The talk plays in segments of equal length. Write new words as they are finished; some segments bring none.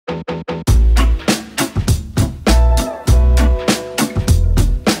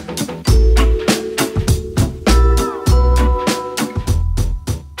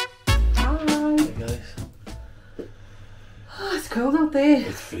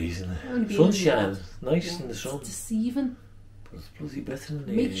freezing. Sun's shining, nice in the sun. It's deceiving. But it's bloody better than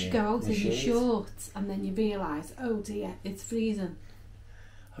the Makes you go out in your shorts and then you realise, oh dear, it's freezing.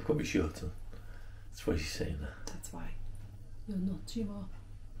 I've got my shirt on. That's why she's saying that. That's why. You're nuts, you are.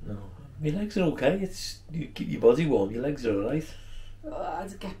 No, my legs are okay. It's you keep your body warm. Your legs are alright. Oh,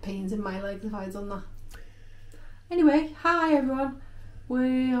 I'd get pains in my legs if I'd done that. Anyway, hi everyone.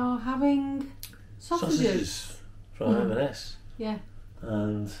 We are having sausages from M&S. Yeah.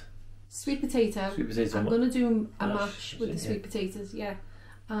 And sweet potato. Sweet potato. I'm going to do a mash with the sweet potatoes, yeah.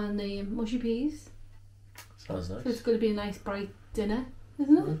 And mushy peas. Sounds nice. So it's going to be a nice bright dinner,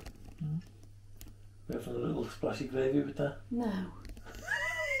 isn't it? Mm-hmm. We have a little splashy gravy with that. No.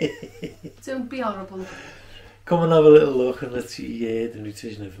 Don't be horrible. Come and have a little look and let's see the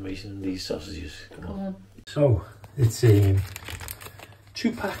nutrition information in these sausages. Come on. So it's 2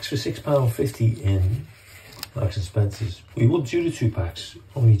 packs for £6.50 in Marks and Spencer's. We would do the 2 packs,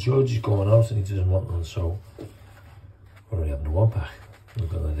 only George is going out and he doesn't want them, so we're only having the 1 pack. We're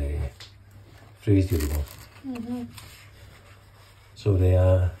going to freeze the other one. Mm-hmm. So they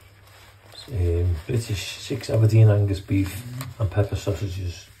are British 6 Aberdeen Angus beef and pepper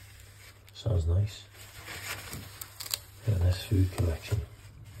sausages. Sounds nice. M&S food collection.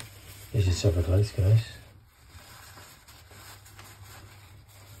 Here's your separate lights, guys.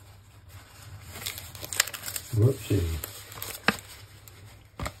 Whoopsie.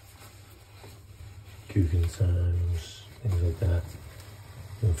 Cooking times, things like that.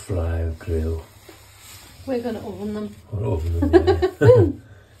 And fry or grill. We're going to oven them. Or oven them, yeah.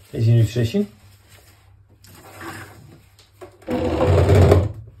 Here's your nutrition.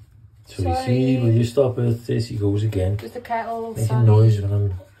 So you see, when you stop at this, he goes again. With the kettle, making noise when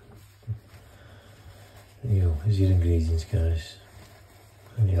I'm... You know, here's your ingredients, guys.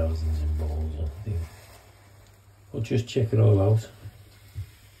 And your thousands and bowls and things. We'll just check it all out.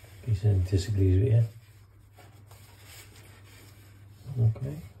 In case anyone disagrees with you.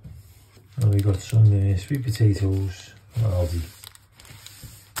 Okay. Now we got some sweet potatoes from Aldi.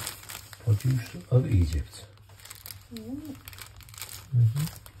 Produce of Egypt.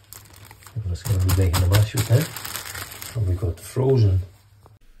 I'm just going to be making a mash with them. And we've got the frozen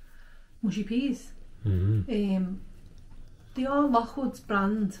mushy peas. They are Lockwood's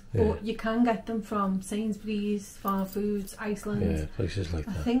brand, but you can get them from Sainsbury's, Farm Foods, Iceland. Yeah, places like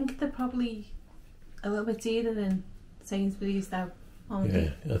that. I think they're probably a little bit dearer than Sainsbury's though, aren't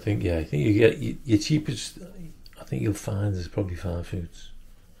they? I think you get your cheapest. I think you'll find is probably Farm Foods.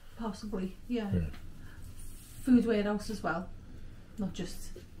 Possibly, yeah. Food Warehouse as well, not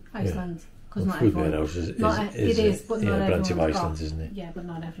just Iceland. Because well, Food Warehouse is but not a branch of Iceland, got, isn't it? Yeah, but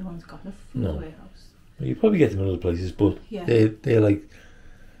not everyone's got a Food Warehouse. Well, you probably get them in other places, but they're like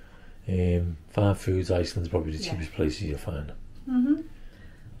Farm Foods. Iceland's probably the cheapest places you'll find.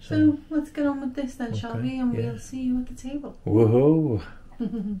 So let's get on with this then, shall we? And we'll see you at the table. Woohoo!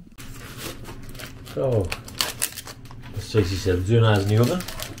 So, as Tracy said, we're doing ours in the oven.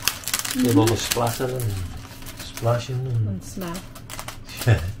 With all the splatter and splashing and smell.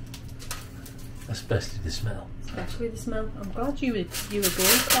 Yeah. Especially the smell. Especially the smell. I'm glad you were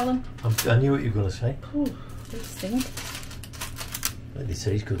good, Colin. I knew what you were going to say. Oh, they stink. But they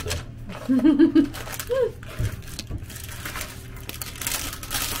taste good though.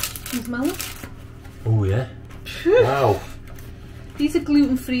 You smell it? Oh yeah. Wow. These are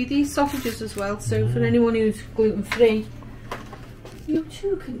gluten-free, these sausages as well, so for anyone who's gluten-free, you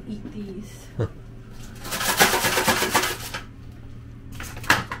too can eat these.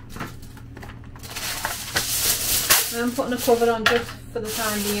 I'm putting a cover on just for the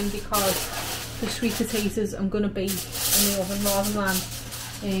time being because the sweet potatoes I'm going to bake in the oven rather than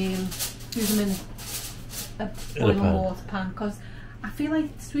use them in a boiling water pan, because I feel like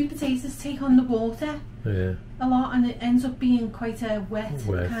sweet potatoes take on the water a lot and it ends up being quite a wet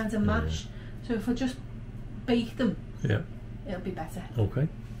kind of mash. So if I just bake them, it'll be better. Okay.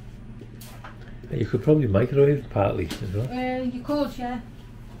 You could probably microwave partly as well. You could, yeah.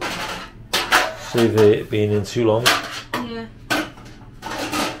 Save it being in too long. Yeah.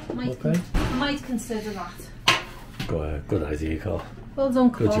 Might consider that. Good idea, Carl. Well done,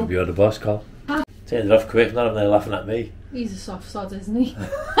 Carl. Good job, you're the boss, Carl. Turn it off quick, not having there laughing at me. He's a soft sod, isn't he?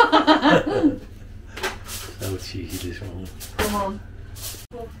 So cheeky, this one. Come on.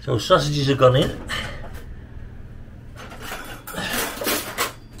 So sausages have gone in.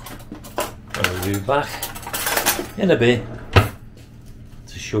 And we'll be back in a bit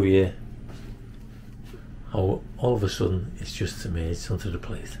to show you how all of a sudden it's just emerged onto the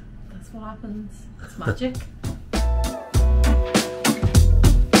plate. That's what happens. It's magic.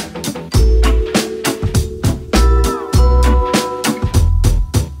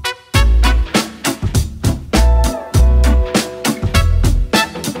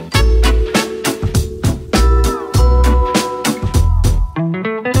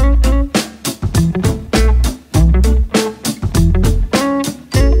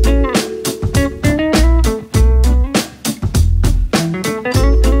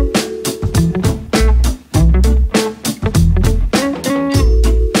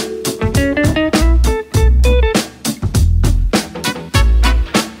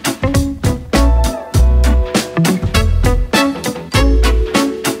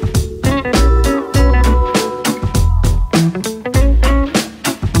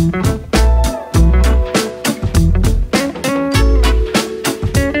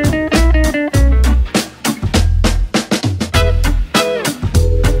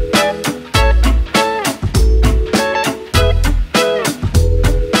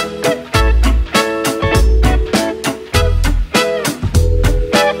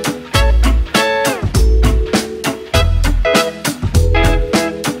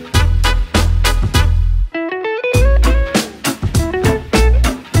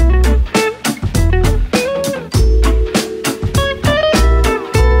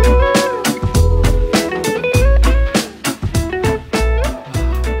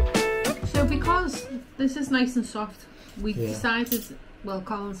 nice and soft. We decided, well,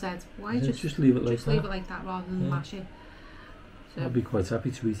 Colin said, why just leave it like that? Leave it like that rather than mash it. So, I'd be quite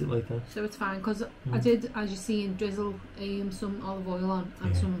happy to eat it like that. So it's fine, because I did, as you see, drizzle some olive oil on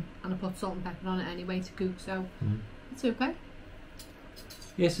and I put salt and pepper on it anyway to cook, so it's okay.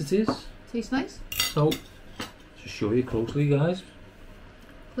 Yes, it is. Tastes nice. So, just show you closely, guys.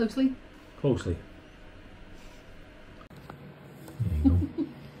 Closely. Closely. There you go.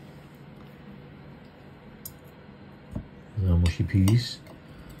 Now mushy peas.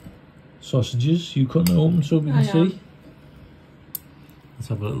 Sausages, you cutting it open so we can see. Let's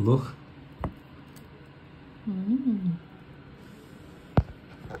have a little look.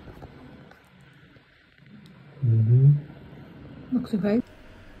 Looks okay.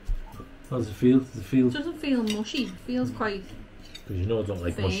 How does it feel? Does it feel? It doesn't feel mushy. It feels quite. Because you know I don't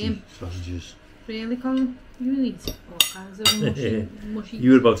like mushy sausages. Really, Colin? You will eat all kinds of mushy.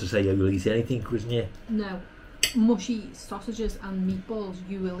 You were about to say you will eat anything, wasn't you? No. Mushy sausages and meatballs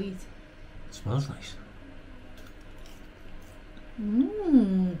you will eat. It smells nice.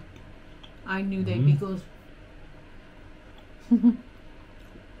 I knew they'd be good.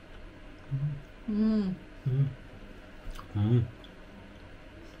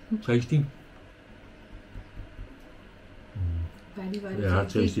 Tasty. Very, very yeah,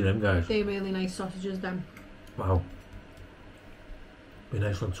 tasty. Tasty them guys. They're really nice sausages then. Wow. Be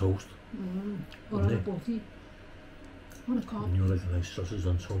nice on toast. Or on a butty. On a cob. You like a nice sausage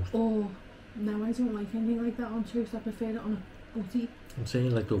on toast. Oh, no, I don't like anything like that on toast. I prefer it on a butty. I'm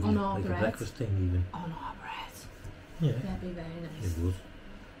saying like over like bread. A breakfast thing even. On our bread. Yeah. That'd be very nice. They would.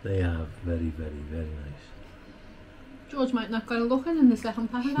 They are very, very, very nice. George might not go looking in the second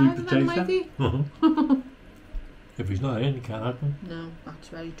packet either then, might he? If he's not in, he can't have them. No, that's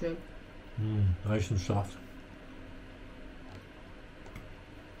very true. Nice and soft.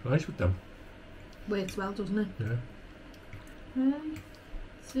 Nice with them. Works well, doesn't it? Yeah.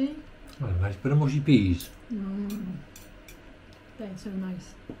 See? Oh, a nice bit of mushy peas. They're so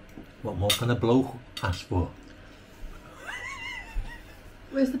nice. What more can a bloke ask for?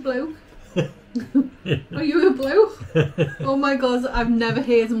 Where's the bloke? Are you a bloke? Oh my god, I've never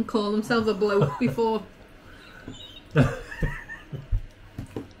heard them call themselves a bloke before.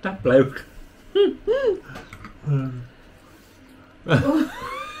 That bloke.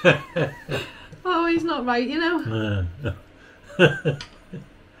 Oh, he's not right, you know.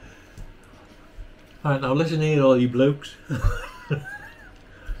 Alright, now listen here, all you blokes.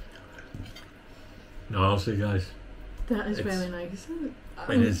 No, I'll see, guys. That is really nice.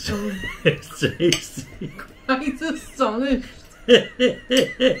 It's tasty. Quite astonished.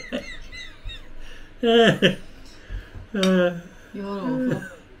 You're awful.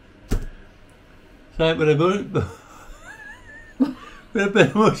 So, with a bit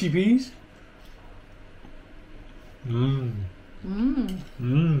of mushy peas.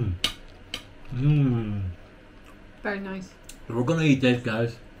 Very nice. So we're gonna eat this,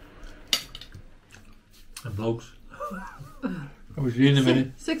 guys. And blokes. I was in a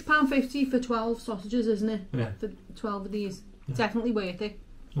minute. £6.50 for 12 sausages, isn't it? Yeah. For 12 of these. Yeah. Definitely worth it.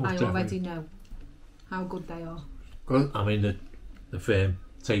 I already know how good they are. Good. I mean, the firm,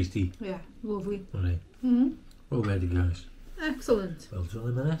 tasty. Yeah, lovely. Right. Well ready, guys. Excellent. Well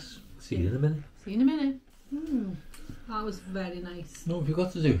done, M&S. See you in a minute. See you in a minute. That was very nice. No, what have you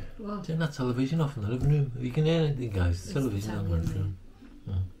got to do? What? Turn that television off in the living room. You can hear anything, guys. The television on the living room.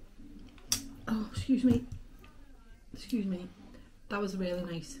 Oh, excuse me. Excuse me. That was really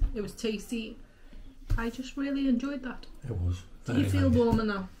nice. It was tasty. I just really enjoyed that. It was. Do you feel warmer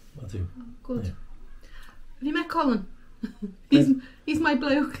now? I do. Good. Yeah. Have you met Colin? he's my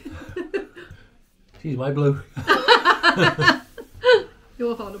bloke. She's my bloke.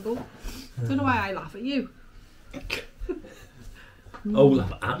 You're horrible. Don't know why I laugh at you. Oh,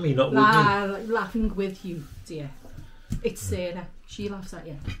 laugh at me, not with me. Laughing with you, dear. It's Sarah. She laughs at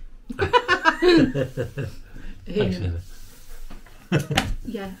you. Thanks, Sarah.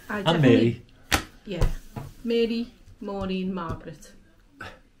 Yeah, and Mary. Yeah, Mary, Maureen, Margaret.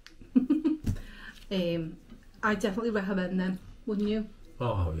 I definitely recommend them, wouldn't you?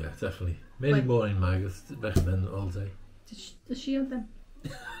 Oh yeah, definitely. Mary, Maureen, Margaret, recommend it all day. Does she have them?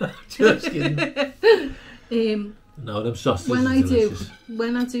 Just kidding. No, them sausages are delicious.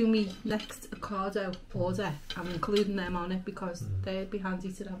 When I do me next Ocado order, I'm including them on it because they'd be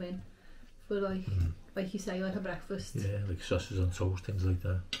handy to have in for like you say, like a breakfast. Yeah, like sausage on toast, things like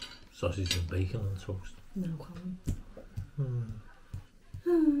that. Sausage and bacon on toast. No, Colin.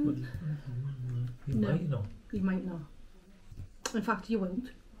 You might know. You might not. In fact, you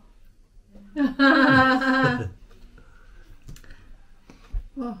won't.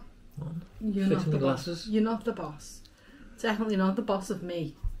 Well, You're not Fixing the the boss. glasses. You're not the boss. Definitely not the boss of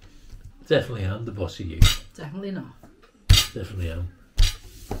me. Definitely am the boss of you. Definitely not. Definitely am.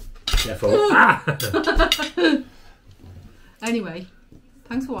 Careful. Anyway,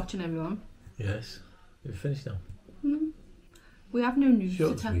 thanks for watching, everyone. Yes, we've finished now. We have no news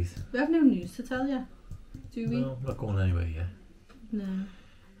Short to tell. sweet. We have no news to tell you, do we? No, not going anywhere yet. No.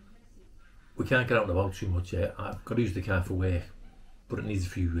 We can't get out and about too much yet. I've got to use the car for work, but it needs a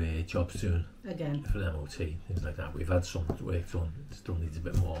few jobs doing Again. for the MOT, things like that. We've had some work done, it still needs a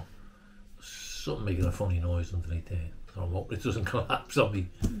bit more. Something making a funny noise underneath there. So I'm hoping it doesn't collapse on me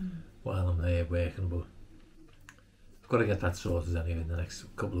while I'm there working, but I've got to get that sorted anyway in the next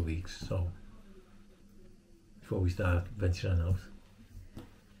couple of weeks, so before we start venturing out.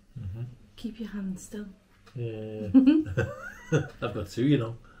 Keep your hands still. Yeah. I've got two, you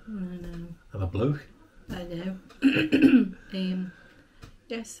know. I know. I'm a bloke. I know.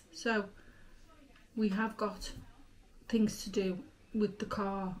 Yes, so we have got things to do with the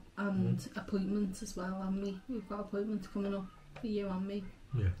car and appointments as well, haven't we? We've got appointments coming up for you and me.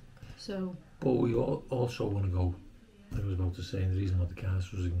 Yeah. So. But we also want to go, I was about to say, the reason why the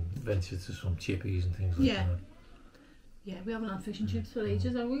cars was venture to some chippies and things like that. Yeah, we haven't had fish and chips for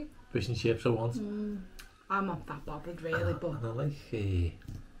ages, have we? Fish and chips I want. I'm not that bothered really, but... And I like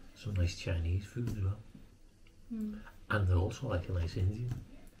some nice Chinese food as well. And I also like a nice Indian.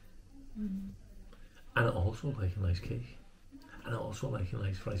 And I also like a nice cake. And I also like a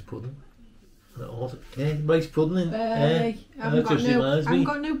nice rice pudding. And I also... rice pudding. I haven't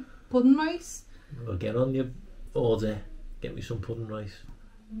got no pudding rice. Well, get on your order. Get me some pudding rice.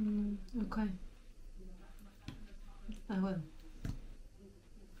 Okay. I will.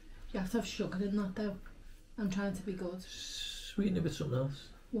 You have to have sugar in that though. I'm trying to be good. Sweeten it with something else.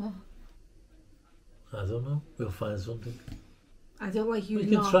 What? I don't know. We'll find something. I don't like You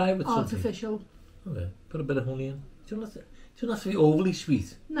using can try with artificial. Okay. Put a bit of honey in. Do you not have to be overly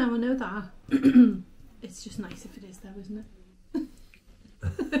sweet? No, I know that. It's just nice if it is though, isn't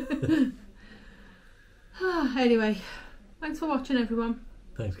it? Anyway, thanks for watching everyone.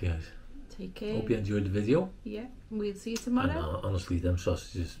 Thanks guys. Take care. Hope you enjoyed the video. Yeah, we'll see you tomorrow. And honestly, them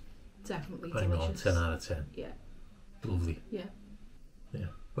sausages, Definitely bang on, delicious. 10 out of 10. Yeah. Lovely. Yeah. Yeah.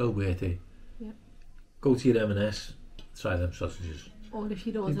 Well worth it. Yeah. Go to your M&S, try them sausages. Or if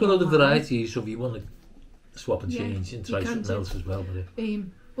you don't You've got other varieties, so if you want to swap and change and try something else as well.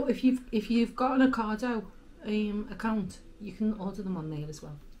 But if you've got an Ocado account, you can order them on there as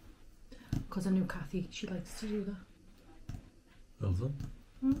well. Because I know Kathy, she likes to do that. Well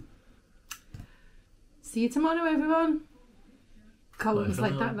done. See you tomorrow, everyone. Colin's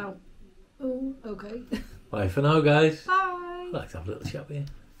like now. that now. Oh, okay. Bye for now, guys. Bye. I'd like to have a little chat with you.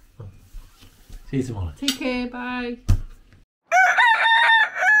 See you tomorrow. Take care. Bye.